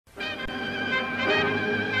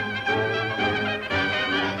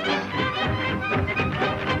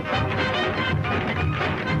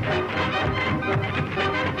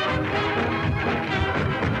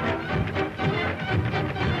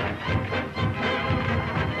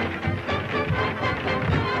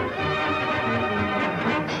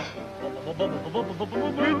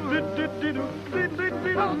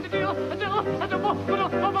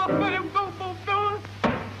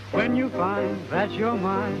When you find that your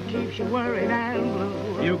mind keeps you worried and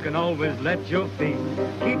blue, you can always let your feet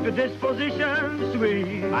keep the disposition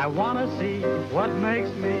sweet. I want to see what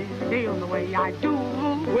makes me feel the way I do.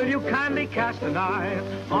 Will you kindly cast an eye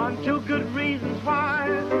on 2 good reasons why?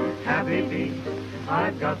 Happy feet,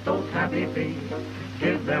 I've got those happy feet.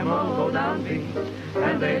 Give them a low down beat,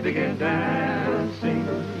 and they begin dancing.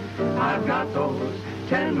 I've got those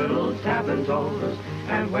 10 little tapping toes,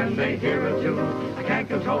 and when they hear a tune, I can't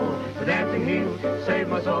control the dancing heels. Save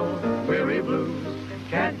my soul, weary blues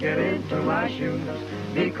can't get into my shoes,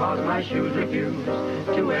 because my shoes refuse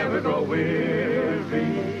to ever grow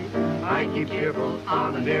weary. I keep cheerful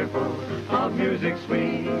on an earful of music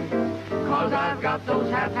sweet, cause I've got those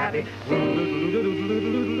happy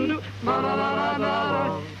feet.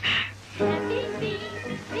 Happy feet,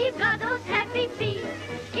 we've got those happy feet.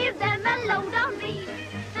 Give them a low down beat,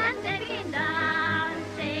 and they begin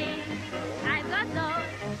dancing. I've got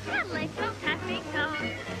those electro-happy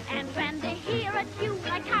toes, and when they hear a tune,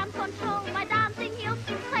 I can't control my dancing heels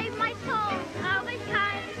to save my soul. Aber ich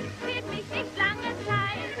kann, wird mich nicht lange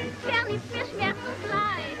Zeit, wer liebt mir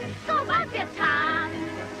schmerzensleid, sobald wir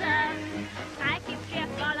tanzen. I keep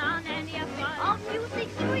cheerful on an earful of music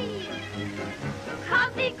sweet,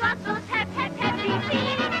 cause we got those happy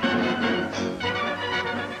feet.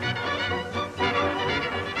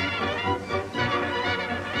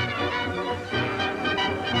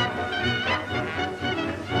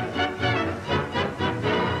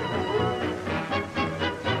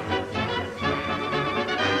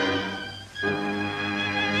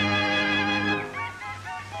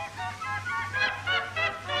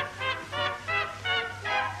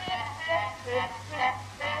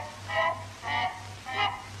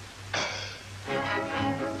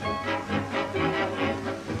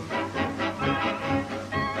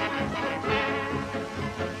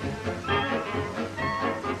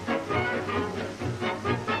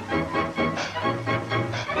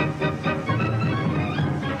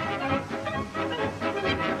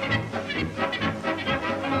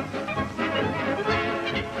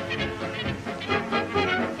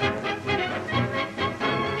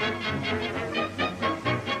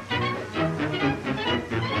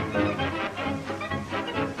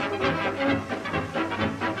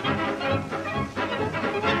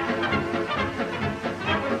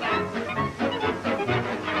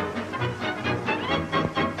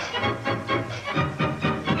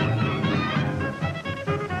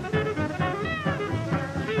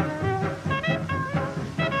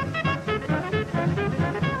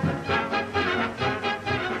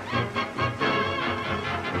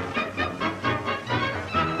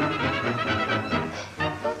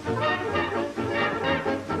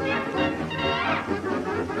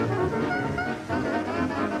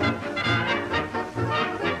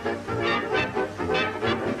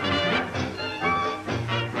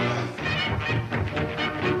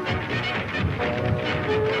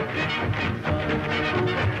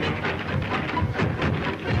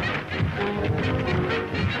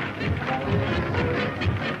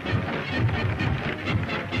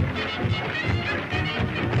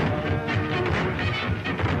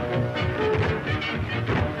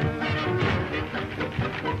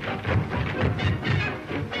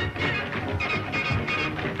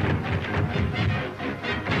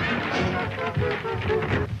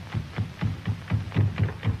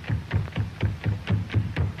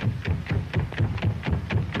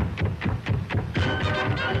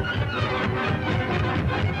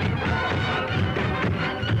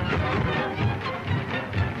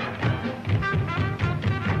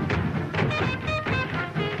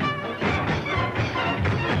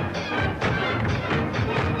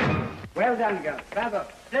 Well done, girl. Bravo.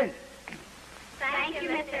 Flint. Thank you,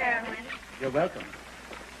 Mr. Irwin. You're welcome.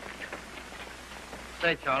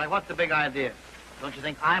 Say, Charlie, what's the big idea? Don't you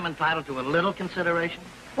think I'm entitled to a little consideration?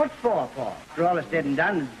 What for, Paul? After all is said and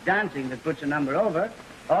done, it's dancing that puts a number over.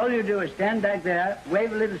 All you do is stand back there,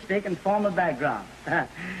 wave a little stick, and form a background.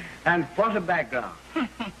 And what a background.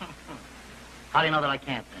 How do you know that I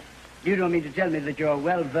can't dance? You don't mean to tell me that you're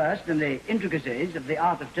well-versed in the intricacies of the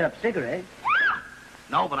art of terpsichore?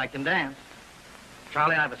 No, but I can dance.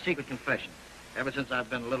 Charlie, I have a secret confession. Ever since I've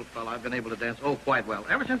been a little fellow, I've been able to dance, quite well.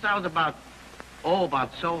 Ever since I was about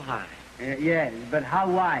so high. Yes, but how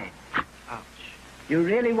wide? Ouch. You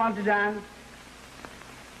really want to dance?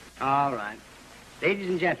 All right. Ladies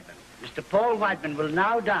and gentlemen, Mr. Paul Whiteman will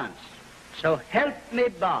now dance. So help me,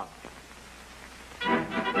 Bob.